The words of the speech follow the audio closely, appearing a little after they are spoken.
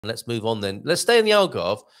let's move on then. Let's stay in the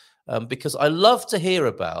Algarve because I love to hear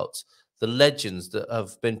about the legends that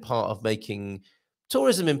have been part of making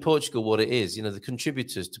tourism in Portugal what it is. You know, the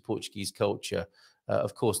contributors to Portuguese culture.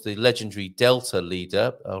 Of course, the legendary Delta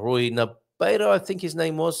leader, Rui Nabeiro, I think his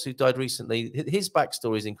name was, who died recently. His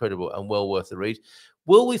backstory is incredible and well worth a read.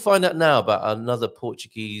 Will we find out now about another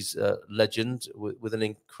Portuguese legend with an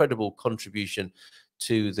incredible contribution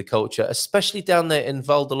to the culture, especially down there in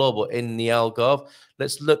Vale do Lobo in the Algarve?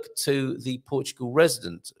 Let's look to the Portugal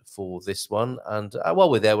resident for this one. And while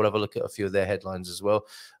we're there, we'll have a look at a few of their headlines as well.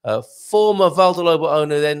 Former Vale do Lobo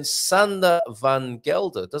owner then, Sander van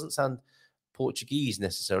Gelder. Doesn't sound Portuguese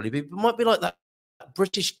necessarily, but it might be like that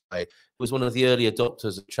British guy who was one of the early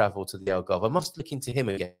adopters of travel to the Algarve. I must look into him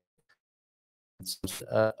again.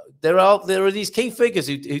 There are these key figures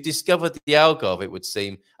who discovered the Algarve, it would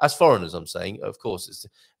seem, as foreigners, I'm saying. Of course,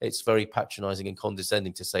 it's very patronizing and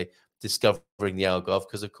condescending to say discovering the Algarve,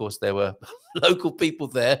 because, of course, there were local people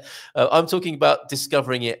there. I'm talking about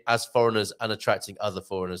discovering it as foreigners and attracting other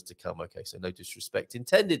foreigners to come. Okay, so no disrespect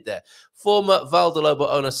intended there. Former Vale do Lobo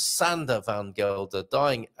owner Sander van Gelder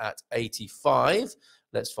dying at 85.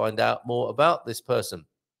 Let's find out more about this person.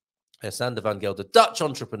 Sander van Gelder, Dutch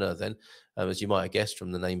entrepreneur then, as you might have guessed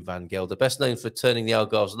from the name Van Gelder, best known for turning the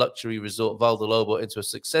Algarve's luxury resort Vale do Lobo into a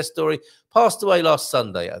success story, passed away last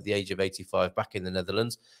Sunday at the age of 85 back in the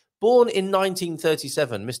Netherlands. Born in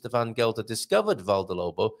 1937, Mr. Van Gelder discovered Vale do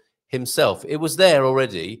Lobo himself. It was there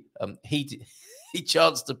already. He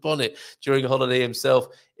chanced upon it during a holiday himself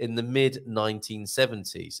in the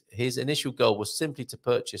mid-1970s. His initial goal was simply to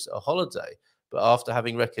purchase a holiday, but after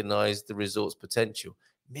having recognized the resort's potential,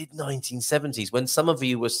 mid-1970s, when some of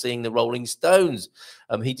you were seeing the Rolling Stones,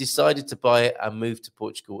 he decided to buy it and move to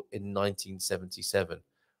Portugal in 1977.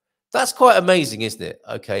 That's quite amazing, isn't it?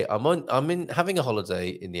 Okay, I'm having a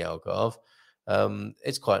holiday in the Algarve.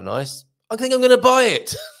 It's quite nice. I think I'm going to buy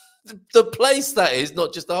it. The place, that is,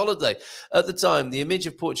 not just a holiday. At the time, the image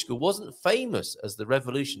of Portugal wasn't famous, as the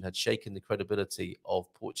revolution had shaken the credibility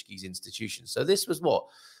of Portuguese institutions. So this was what?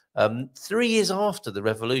 3 years after the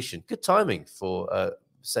revolution. Good timing for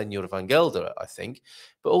Senor Van Gelder, I think.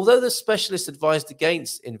 But although the specialist advised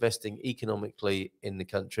against investing economically in the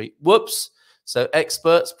country, whoops. So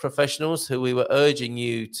experts, professionals who we were urging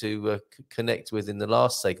you to connect with in the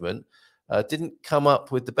last segment didn't come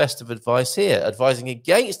up with the best of advice here, advising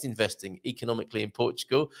against investing economically in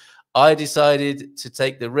Portugal. I decided to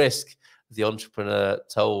take the risk, the entrepreneur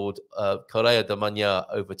told Correio da Manhã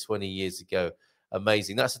over 20 years ago.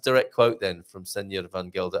 Amazing. That's a direct quote then from Senor Van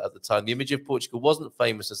Gelder at the time. The image of Portugal wasn't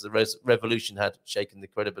famous, as the revolution had shaken the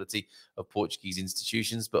credibility of Portuguese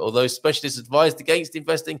institutions. But although specialists advised against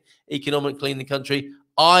investing economically in the country,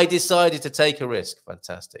 I decided to take a risk.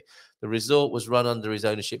 Fantastic. The resort was run under his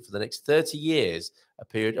ownership for the next 30 years, a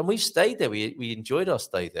period, and we've stayed there. We enjoyed our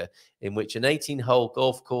stay there, in which an 18-hole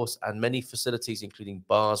golf course and many facilities, including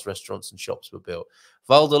bars, restaurants, and shops, were built.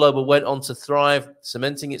 Vale do Lobo went on to thrive,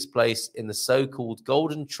 cementing its place in the so-called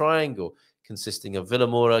Golden Triangle, consisting of Vila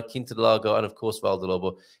Moura, Quinta do Lago, and, of course, Vale do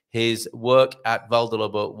Lobo. His work at Vale do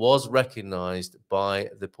Lobo was recognized by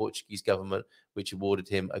the Portuguese government, which awarded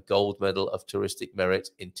him a gold medal of touristic merit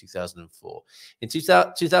in 2004. In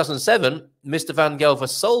 2007, Mr. Van Gelder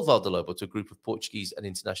sold Vale do Lobo to a group of Portuguese and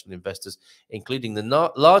international investors, including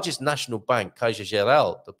the largest national bank, Caixa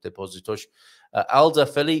Geral de Depósitos, Alda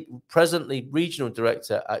Felipe, presently regional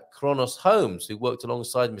director at Kronos Homes, who worked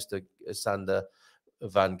alongside Mr. Sander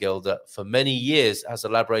Van Gelder for many years, has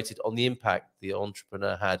elaborated on the impact the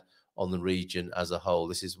entrepreneur had on the region as a whole.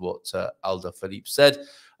 This is what Alda Felipe said.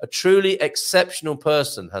 A truly exceptional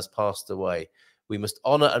person has passed away. We must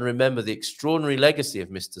honor and remember the extraordinary legacy of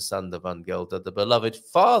Mr. Sander Van Gelder, the beloved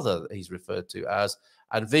father that he's referred to as,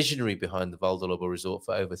 and visionary behind the Vale do Lobo resort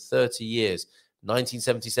for over 30 years,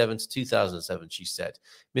 1977 to 2007, she said.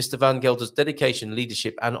 Mr. Van Gelder's dedication,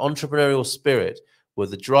 leadership, and entrepreneurial spirit were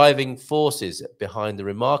the driving forces behind the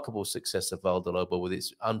remarkable success of Vale do Lobo. With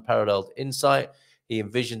its unparalleled insight, he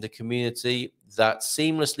envisioned a community that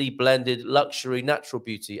seamlessly blended luxury, natural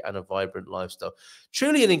beauty, and a vibrant lifestyle.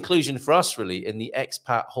 Truly an inclusion for us, really, in the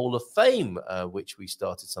Expat Hall of Fame, which we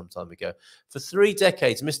started some time ago. For 3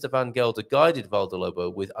 decades, Mr. Van Gelder guided Vale do Lobo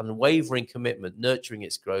with unwavering commitment, nurturing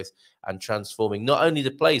its growth and transforming not only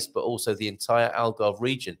the place, but also the entire Algarve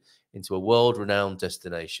region into a world-renowned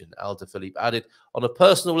destination. Alda Felipe added, on a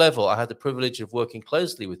personal level, I had the privilege of working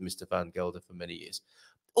closely with Mr. Van Gelder for many years.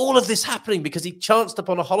 All of this happening because he chanced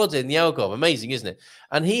upon a holiday in the Algarve. Amazing, isn't it?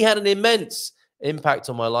 And he had an immense Impact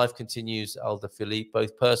on my life continues, Alder Philippe,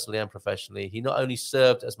 both personally and professionally. He not only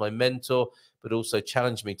served as my mentor, but also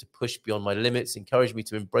challenged me to push beyond my limits, encouraged me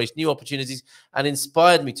to embrace new opportunities, and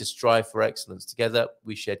inspired me to strive for excellence. Together,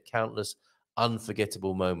 we shared countless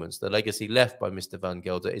unforgettable moments. The legacy left by Mr. Van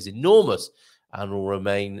Gelder is enormous and will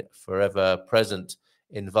remain forever present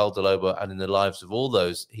in Vale de Lobo and in the lives of all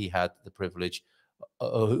those he had the privilege,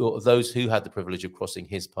 those who had the privilege of crossing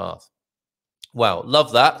his path. Wow,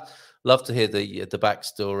 love that. Love to hear the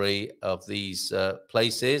backstory of these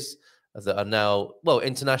places that are now, well,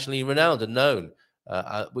 internationally renowned and known,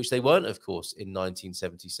 which they weren't, of course, in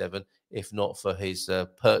 1977, if not for his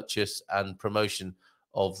purchase and promotion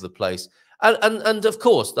of the place. And of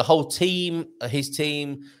course, the whole team, his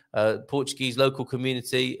team, Portuguese local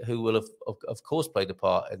community, who will have, of course, played a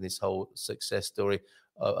part in this whole success story,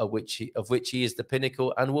 of which he is the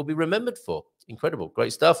pinnacle and will be remembered for. Incredible,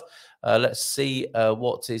 great stuff. Let's see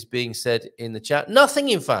what is being said in the chat. Nothing,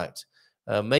 in fact. Maybe